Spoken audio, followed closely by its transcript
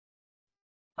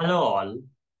Hello all,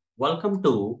 welcome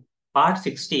to part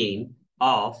 16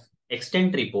 of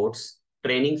Extent Reports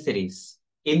training series.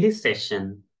 In this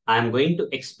session, I am going to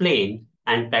explain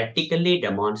and practically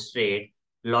demonstrate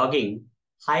logging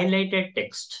highlighted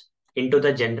text into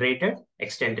the generated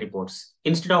extent reports.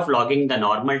 Instead of logging the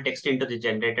normal text into the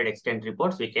generated extent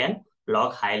reports, we can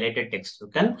log highlighted text. We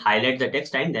can highlight the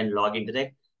text and then log into the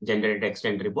generated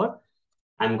extent report.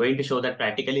 I'm going to show that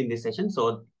practically in this session.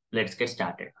 So let's get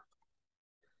started.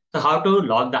 So how to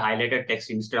log the highlighted text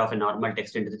instead of a normal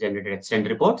text into the generated extent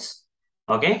reports?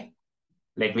 Okay,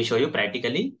 let me show you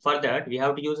practically. For that, we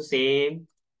have to use the same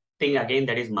thing again,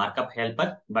 that is markup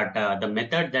helper. But the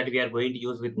method that we are going to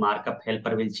use with markup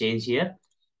helper will change here.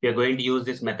 We are going to use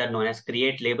this method known as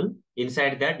create label.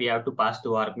 Inside that, we have to pass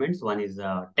two arguments. One is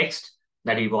text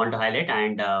that we want to highlight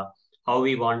and how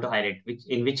we want to highlight,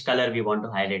 in which color we want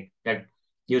to highlight. That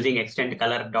using extend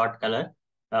color dot color,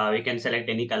 we can select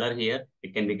any color here.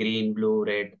 It can be green, blue,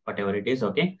 red, whatever it is.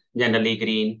 Okay, generally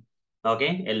green.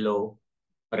 Okay, yellow,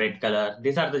 red color.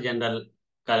 These are the general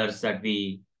colors that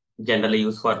we generally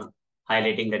use for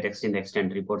highlighting the text in the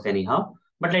extent reports anyhow.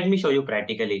 But let me show you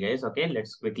practically, guys. Okay,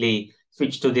 let's quickly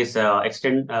switch to this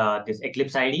this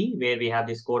Eclipse IDE where we have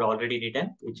this code already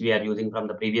written, which we are using from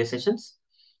the previous sessions.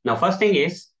 Now, first thing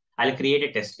is I'll create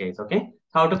a test case. Okay,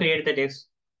 how to create the test?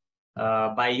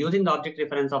 By using the object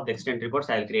reference of the extent reports,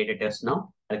 I'll create a test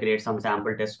now. I'll create some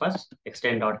sample test first.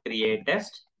 Extend.create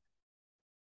test.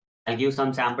 I'll give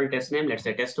some sample test name. Let's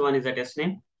say test1 is the test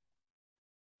name.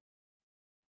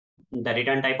 The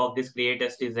return type of this create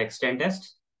test is extend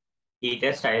test.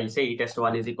 E-test, I'll say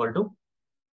e-test1 is equal to,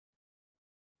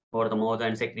 over the mouse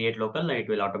and say create local, it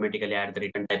will automatically add the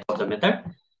return type of the method.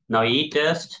 Now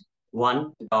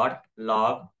e-test1 dot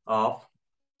log of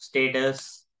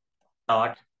status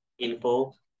dot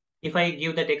info. If I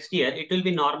give the text here, it will be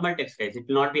normal text, guys. It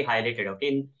will not be highlighted.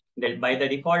 Okay. By the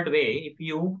default way, if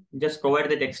you just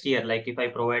provide the text here, like if I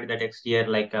provide the text here,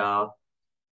 like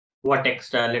what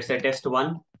text? Let's say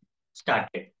test1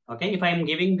 started. Okay. If I'm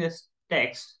giving this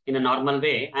text in a normal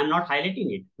way, I'm not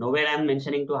highlighting it. Nowhere I'm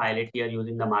mentioning to highlight here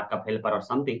using the markup helper or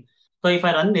something. So if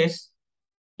I run this,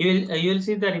 you will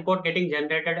see the report getting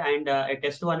generated and a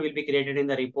test1 will be created in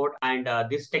the report and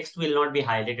this text will not be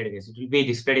highlighted. Guys. It will be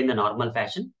displayed in the normal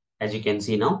fashion as you can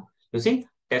see now. You see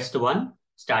test1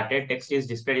 started text is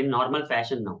displayed in normal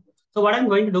fashion now. So what I'm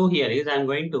going to do here is I'm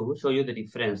going to show you the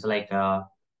difference like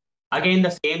again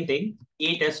the same thing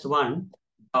etest1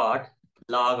 dot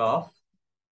log of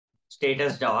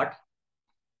status dot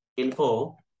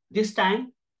info. This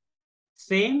time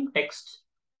same text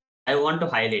I want to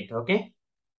highlight. Okay.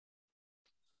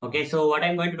 Okay, so what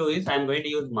I'm going to do is I'm going to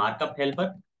use markup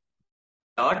helper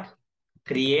dot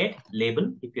create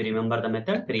label. If you remember the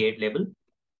method, create label,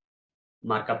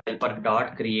 markup helper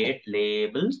dot create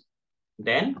label.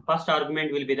 Then first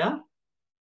argument will be the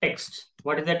text.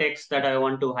 What is the text that I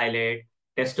want to highlight?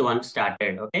 Test1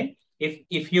 started. Okay.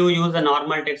 If you use the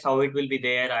normal text, how it will be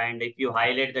there, and if you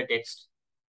highlight the text,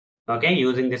 okay,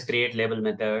 using this create label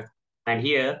method, and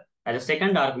here as a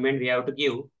second argument we have to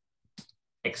give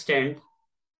extend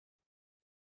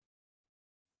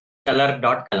color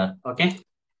dot color. Okay.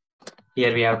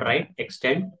 Here we have to write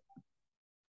extend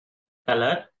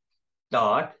color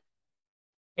dot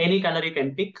any color you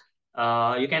can pick.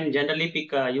 You can generally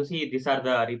pick, you see, these are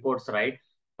the reports, right?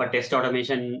 For test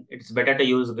automation, it's better to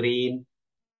use green,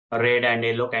 red, and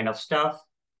yellow kind of stuff.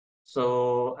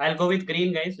 So I'll go with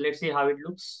green, guys. Let's see how it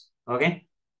looks. Okay.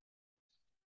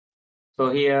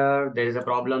 So here there is a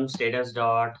problem status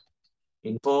dot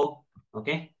info.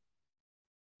 Okay.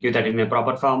 Give that in a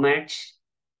proper format.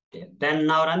 Then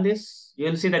now run this. You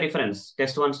will see the difference.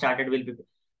 Test1 started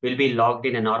will be logged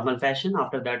in a normal fashion.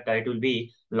 After that, it will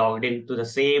be logged into the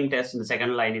same test in the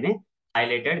second line in a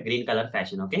highlighted green color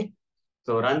fashion. Okay.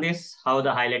 So run this. How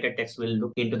the highlighted text will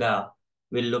look in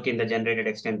the generated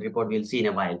extent report. We'll see in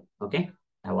a while. Okay.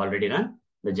 I've already run.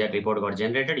 The jet report got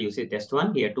generated. You see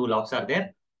test1. Here two logs are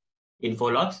there.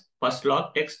 Info logs. First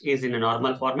log text is in a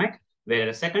normal format, where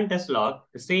a second test log,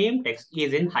 the same text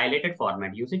is in highlighted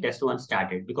format. You see test1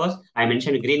 started because I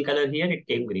mentioned green color here, it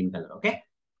came green color. Okay,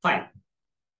 fine.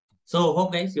 So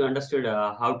hope guys you understood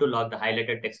how to log the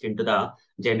highlighted text into the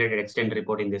generated extent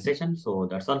report in this session. So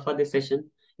that's all for this session.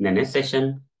 In the next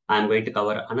session, I'm going to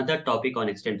cover another topic on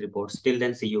extent reports. Till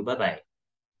then, see you. Bye-bye.